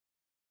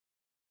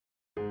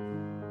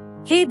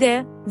Hey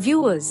there,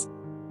 viewers.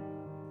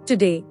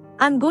 Today,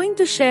 I'm going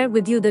to share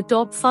with you the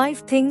top 5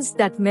 things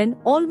that men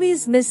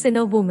always miss in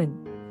a woman.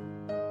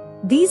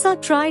 These are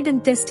tried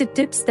and tested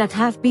tips that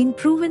have been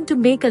proven to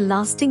make a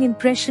lasting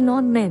impression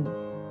on men.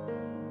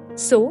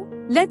 So,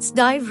 let's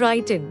dive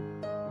right in.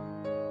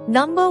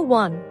 Number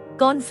 1.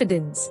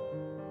 Confidence.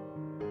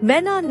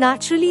 Men are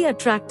naturally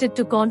attracted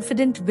to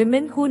confident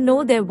women who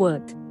know their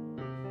worth.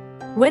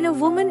 When a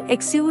woman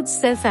exudes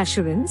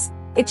self-assurance,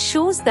 it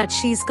shows that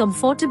she is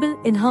comfortable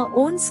in her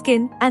own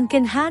skin and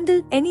can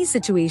handle any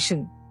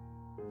situation.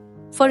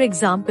 For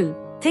example,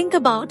 think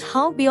about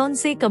how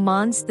Beyoncé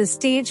commands the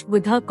stage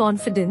with her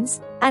confidence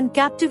and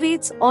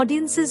captivates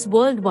audiences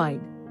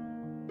worldwide.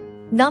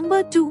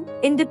 Number 2.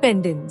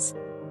 Independence.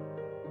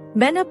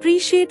 Men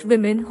appreciate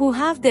women who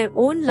have their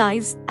own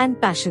lives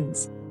and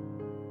passions.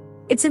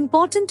 It's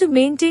important to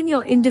maintain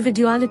your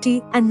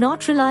individuality and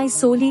not rely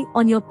solely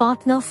on your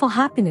partner for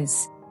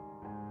happiness.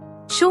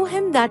 Show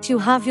him that you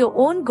have your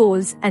own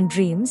goals and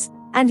dreams,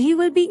 and he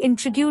will be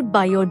intrigued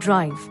by your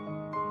drive.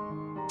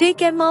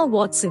 Take Emma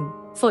Watson,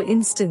 for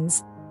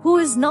instance, who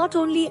is not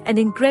only an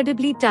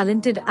incredibly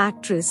talented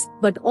actress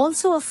but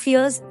also a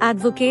fierce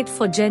advocate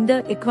for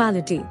gender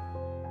equality.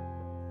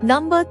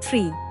 Number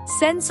 3.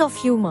 Sense of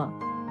humor.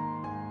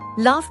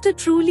 Laughter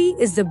truly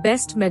is the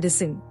best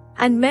medicine,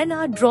 and men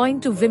are drawn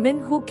to women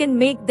who can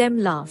make them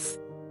laugh.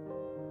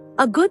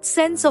 A good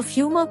sense of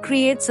humor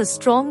creates a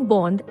strong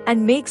bond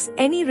and makes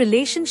any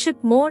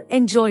relationship more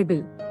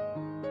enjoyable.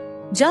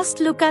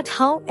 Just look at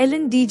how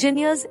Ellen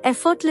DeGeneres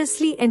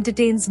effortlessly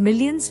entertains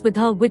millions with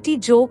her witty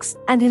jokes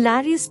and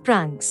hilarious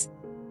pranks.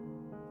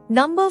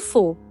 Number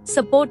 4.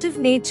 Supportive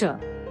nature.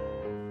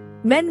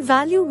 Men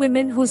value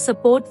women who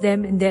support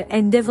them in their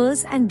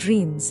endeavors and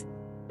dreams.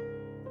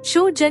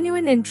 Show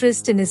genuine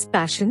interest in his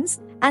passions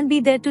and be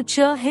there to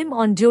cheer him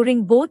on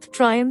during both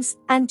triumphs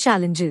and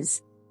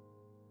challenges.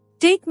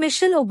 Take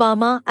Michelle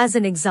Obama as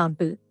an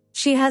example.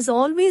 She has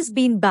always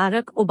been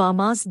Barack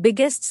Obama's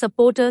biggest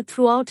supporter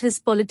throughout his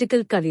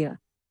political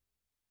career.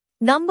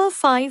 Number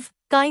 5.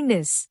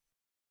 Kindness.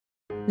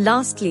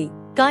 Lastly,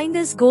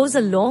 kindness goes a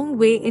long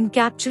way in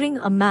capturing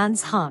a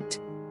man's heart.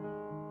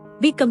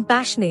 Be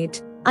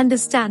compassionate,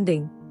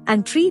 understanding,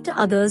 and treat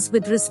others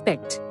with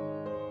respect.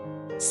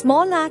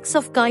 Small acts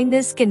of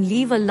kindness can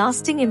leave a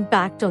lasting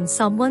impact on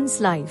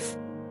someone's life.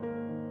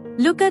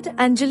 Look at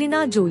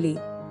Angelina Jolie,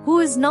 who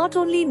is not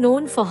only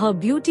known for her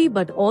beauty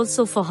but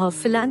also for her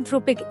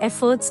philanthropic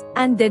efforts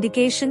and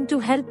dedication to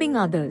helping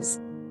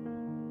others.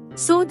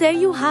 So there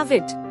you have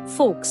it,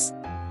 folks.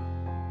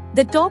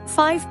 The top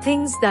 5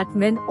 things that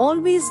men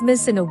always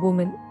miss in a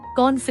woman: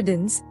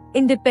 confidence,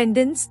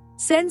 independence,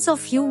 sense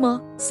of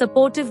humor,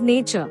 supportive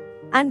nature,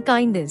 and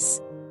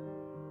kindness.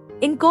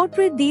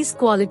 Incorporate these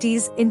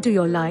qualities into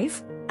your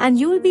life, and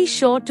you'll be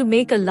sure to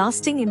make a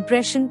lasting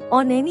impression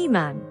on any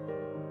man.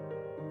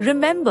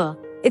 Remember,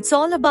 it's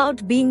all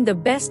about being the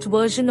best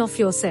version of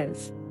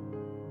yourself.